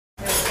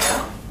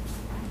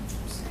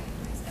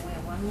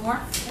One more?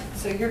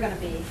 So you're going to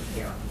be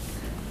here.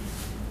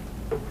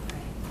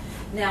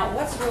 Now,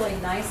 what's really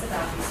nice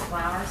about these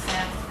flour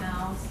sack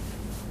towels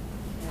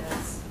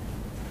is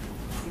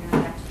you're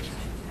going to have to use 2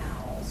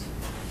 towels.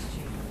 Just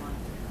use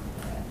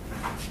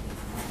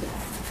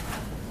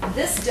one.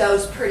 This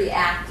dough's pretty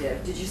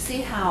active. Did you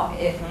see how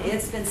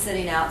it's been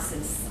sitting out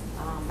since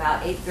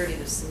about 8:30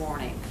 this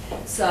morning?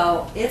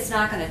 So it's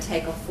not going to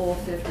take a full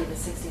 50 to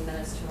 60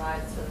 minutes to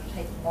rise. It's going to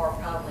take more,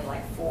 probably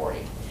like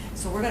 40.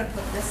 So we're going to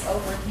put this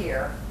over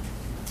here,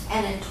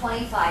 and in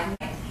 25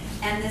 minutes,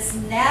 and this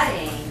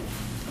netting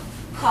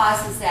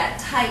causes that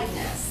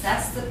tightness.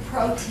 That's the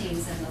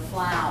proteins in the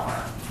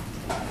flour.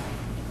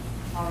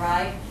 All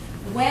right?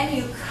 When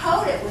you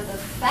coat it with a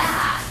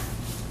fat,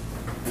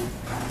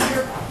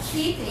 you're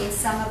keeping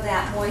some of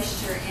that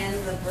moisture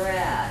in the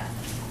bread.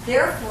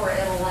 Therefore,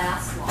 it'll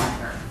last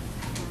longer.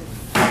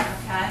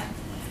 Okay?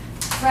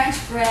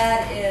 French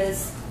bread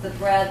is the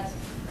bread,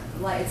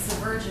 like it's the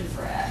virgin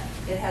bread.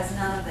 It has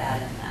none of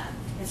that in that.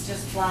 It's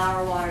just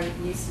flour, water,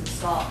 yeast, and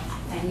salt.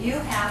 And you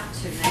have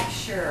to make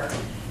sure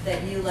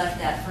that you let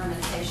that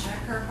fermentation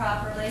occur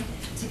properly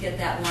to get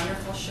that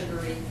wonderful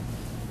sugary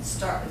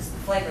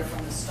flavor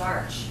from the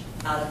starch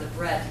out of the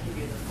bread to give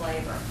you the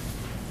flavor.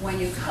 When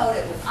you coat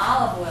it with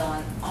olive oil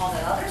and all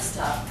that other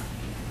stuff,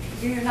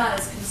 you're not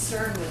as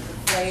concerned with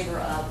the flavor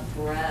of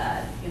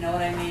bread. You know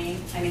what I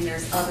mean? I mean,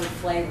 there's other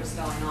flavors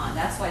going on.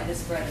 That's why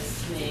this bread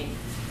is, to me,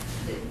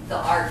 the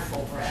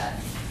artful bread.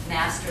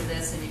 Master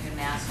this and you can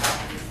master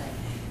everything.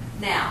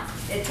 Now,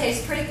 it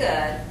tastes pretty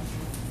good.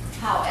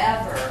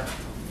 However,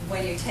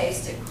 when you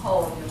taste it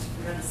cold,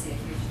 you're going to see a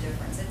huge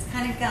difference. It's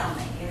kind of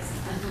gummy, isn't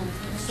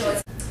it?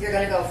 So you're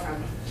going to go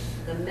from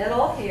the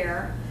middle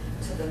here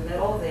to the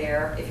middle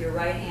there. If you're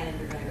right-handed,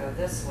 you're going to go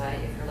this way.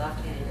 If you're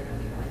left-handed, you're going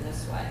to be going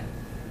this way.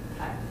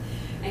 Okay?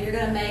 And you're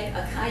going to make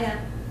a kind of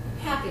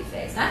happy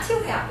face. Not too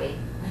happy,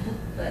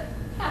 but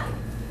happy.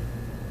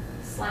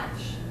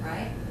 Slash,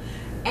 right?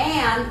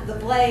 And the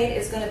blade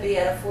is going to be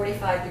at a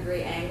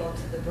 45-degree angle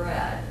to the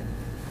bread.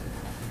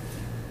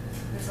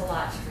 There's a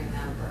lot to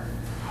remember.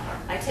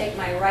 I take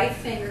my right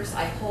fingers,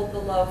 I hold the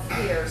loaf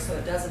here so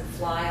it doesn't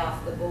fly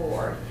off the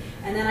board,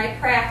 and then I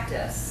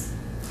practice.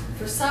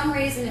 For some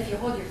reason, if you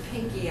hold your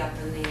pinky up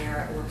in the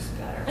air, it works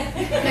better.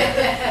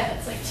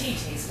 It's like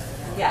TT's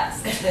better.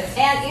 Yes.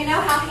 And you know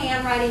how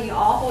handwriting, you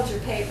all hold your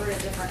paper at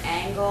a different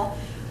angle?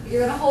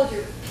 You're going to hold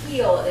your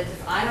peel at a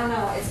different, I don't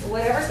know, it's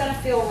whatever's going to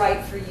feel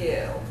right for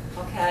you,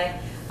 okay?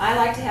 I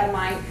like to have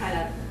mine kind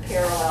of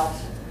parallel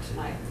to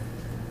my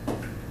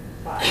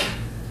body.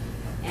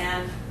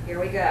 And here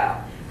we go.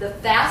 The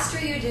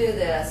faster you do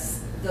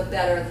this, the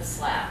better the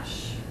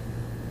slash.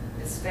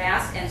 It's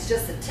fast, and it's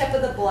just the tip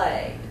of the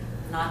blade,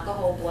 not the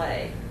whole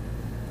blade.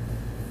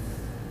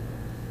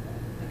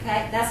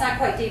 Okay? That's not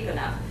quite deep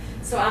enough.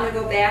 So I'm going to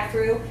go back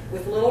through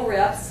with little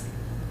rips,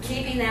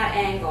 keeping that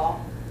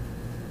angle.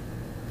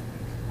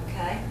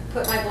 Okay?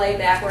 Put my blade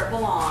back where it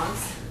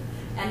belongs.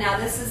 And now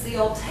this is the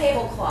old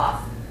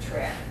tablecloth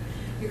trick.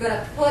 You're going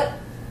to put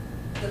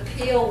the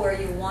peel where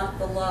you want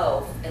the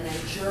loaf and then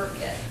jerk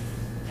it.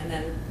 And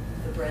then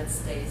the bread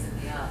stays in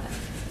the oven.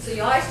 So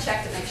you always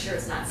check to make sure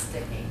it's not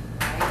sticking,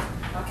 right?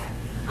 Okay.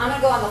 I'm going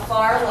to go on the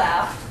far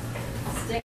left.